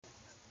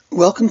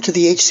Welcome to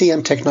the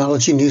HCM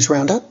Technology News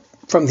Roundup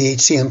from the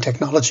HCM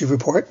Technology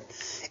Report.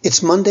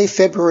 It's Monday,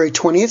 February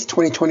 20th,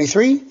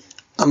 2023.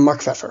 I'm Mark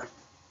Pfeffer.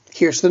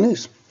 Here's the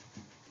news.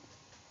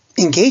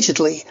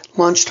 Engagedly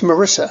launched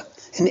Marissa,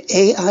 an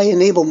AI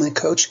enablement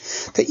coach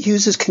that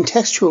uses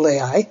contextual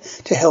AI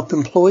to help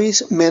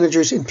employees,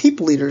 managers, and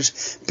people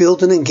leaders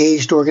build an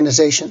engaged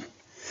organization.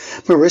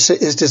 Marissa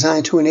is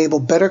designed to enable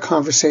better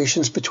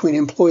conversations between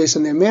employees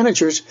and their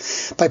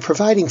managers by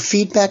providing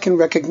feedback and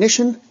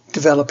recognition,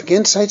 developing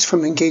insights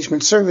from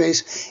engagement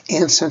surveys,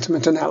 and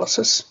sentiment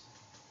analysis.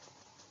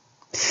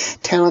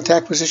 Talent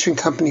acquisition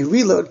company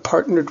Reload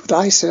partnered with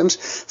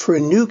iCIMS for a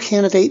new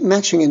candidate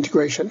matching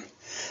integration.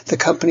 The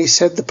company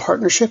said the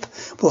partnership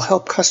will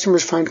help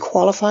customers find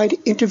qualified,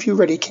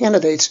 interview-ready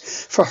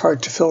candidates for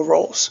hard-to-fill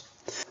roles.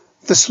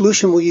 The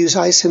solution will use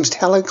iCIMS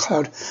Talent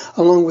Cloud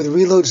along with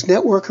Reload's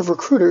network of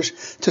recruiters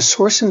to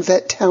source and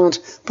vet talent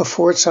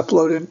before it's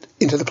uploaded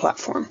into the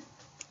platform.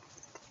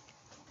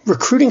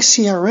 Recruiting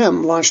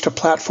CRM launched a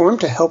platform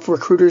to help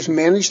recruiters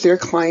manage their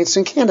clients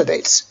and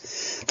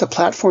candidates. The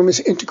platform is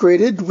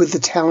integrated with the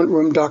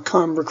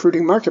TalentRoom.com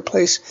recruiting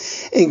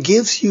marketplace and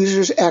gives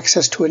users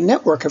access to a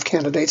network of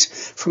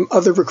candidates from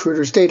other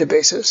recruiters'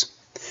 databases.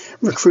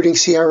 Recruiting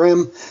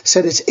CRM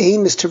said its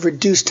aim is to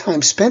reduce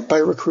time spent by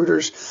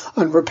recruiters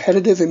on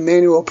repetitive and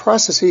manual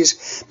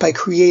processes by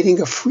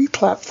creating a free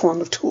platform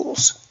of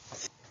tools.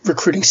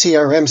 Recruiting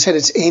CRM said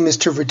its aim is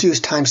to reduce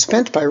time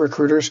spent by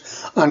recruiters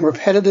on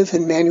repetitive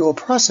and manual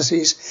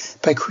processes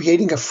by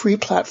creating a free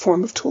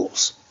platform of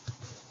tools.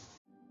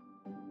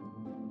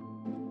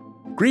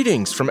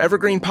 Greetings from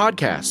Evergreen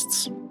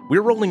Podcasts.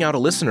 We're rolling out a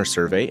listener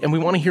survey, and we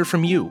want to hear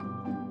from you.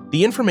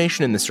 The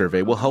information in the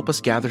survey will help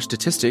us gather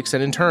statistics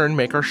and in turn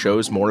make our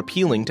shows more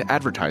appealing to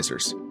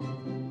advertisers.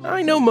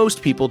 I know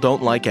most people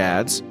don't like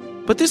ads,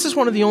 but this is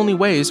one of the only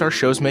ways our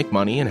shows make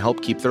money and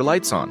help keep their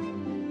lights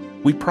on.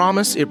 We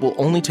promise it will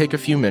only take a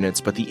few minutes,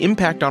 but the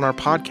impact on our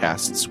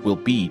podcasts will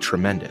be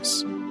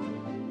tremendous.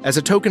 As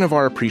a token of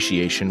our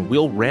appreciation,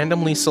 we'll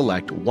randomly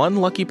select one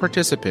lucky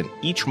participant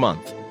each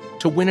month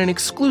to win an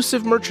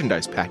exclusive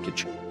merchandise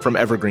package from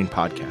Evergreen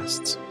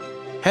Podcasts.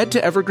 Head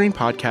to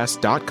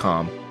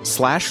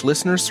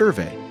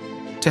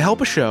evergreenpodcast.com/listenersurvey to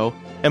help a show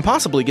and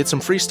possibly get some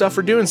free stuff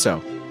for doing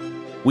so.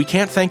 We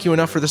can't thank you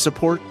enough for the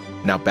support.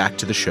 Now back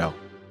to the show.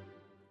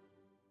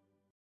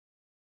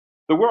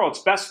 The world's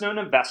best-known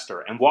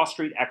investor and Wall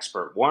Street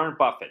expert Warren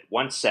Buffett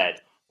once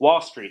said, "Wall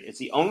Street is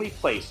the only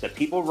place that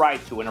people ride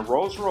to in a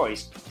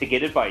Rolls-Royce to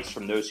get advice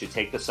from those who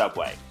take the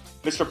subway."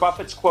 Mr.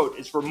 Buffett's quote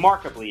is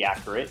remarkably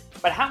accurate,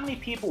 but how many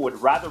people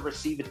would rather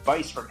receive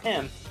advice from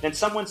him than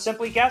someone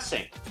simply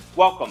guessing?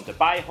 Welcome to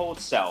Buy, Hold,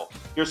 Sell,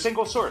 your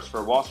single source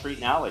for Wall Street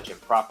knowledge and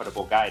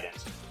profitable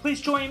guidance.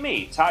 Please join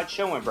me, Todd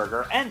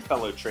Schoenberger, and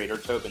fellow trader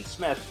Tobin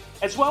Smith,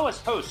 as well as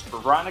host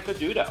Veronica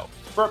Dudo,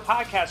 for a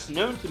podcast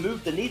known to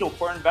move the needle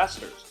for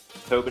investors.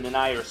 Tobin and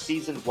I are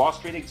seasoned Wall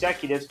Street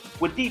executives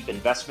with deep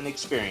investment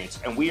experience,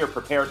 and we are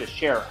prepared to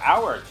share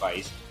our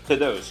advice to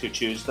those who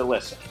choose to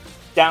listen.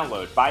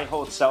 Download Buy,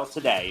 Hold, Sell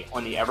today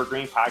on the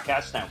Evergreen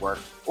Podcast Network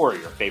or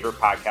your favorite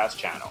podcast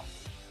channel.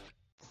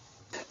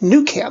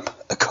 NewCamp,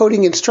 a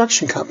coding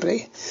instruction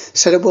company,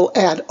 said it will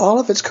add all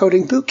of its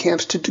coding boot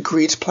camps to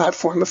Degreed's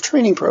platform of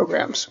training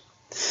programs.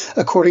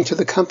 According to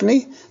the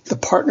company, the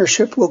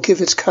partnership will give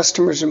its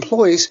customers'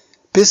 employees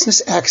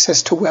business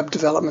access to web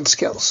development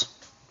skills.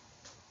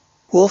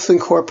 Wolf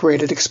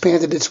Incorporated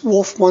expanded its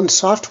Wolf One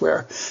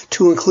software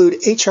to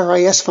include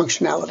HRIS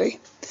functionality.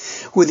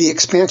 With the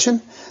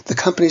expansion, the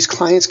company's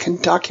clients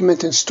can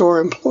document and store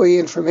employee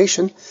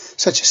information,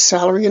 such as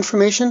salary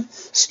information,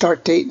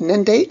 start date and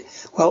end date,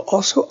 while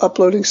also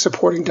uploading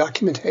supporting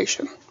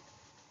documentation.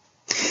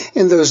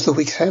 And those are the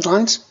week's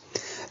headlines.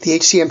 The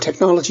HCM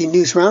Technology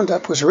News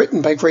Roundup was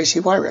written by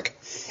Gracie Wyrick.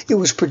 It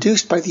was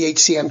produced by the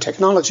HCM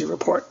Technology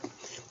Report.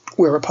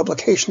 We're a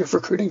publication of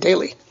Recruiting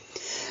Daily.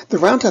 The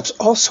Roundup's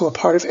also a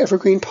part of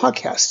Evergreen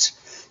Podcasts.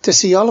 To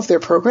see all of their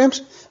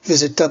programs,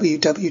 visit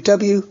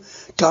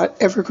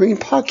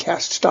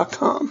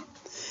www.evergreenpodcasts.com.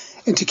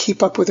 And to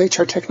keep up with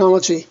HR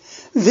technology,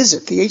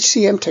 visit the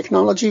HCM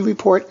Technology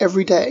Report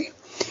every day.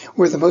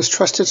 We're the most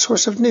trusted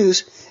source of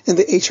news in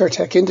the HR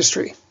tech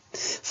industry.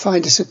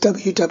 Find us at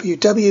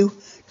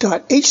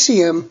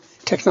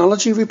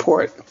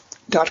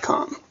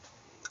www.hcmtechnologyreport.com.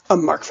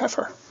 I'm Mark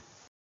Pfeffer.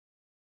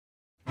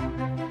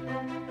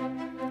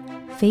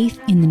 Faith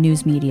in the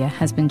news media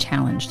has been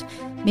challenged,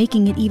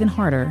 making it even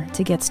harder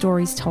to get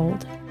stories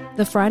told.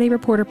 The Friday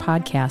Reporter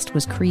podcast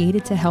was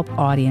created to help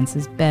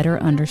audiences better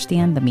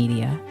understand the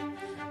media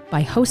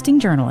by hosting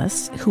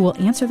journalists who will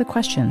answer the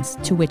questions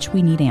to which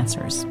we need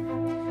answers.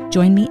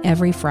 Join me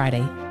every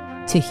Friday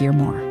to hear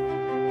more.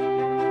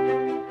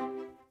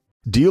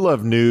 Do you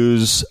love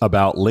news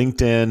about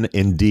LinkedIn,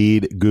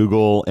 Indeed,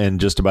 Google, and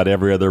just about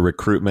every other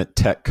recruitment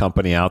tech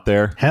company out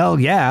there? Hell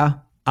yeah.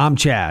 I'm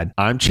Chad.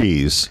 I'm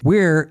Cheese.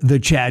 We're the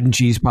Chad and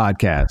Cheese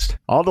Podcast.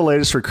 All the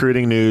latest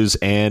recruiting news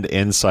and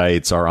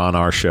insights are on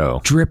our show.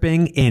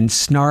 Dripping in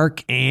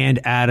snark and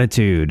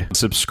attitude.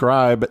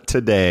 Subscribe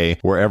today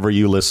wherever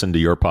you listen to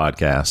your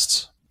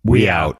podcasts. We out.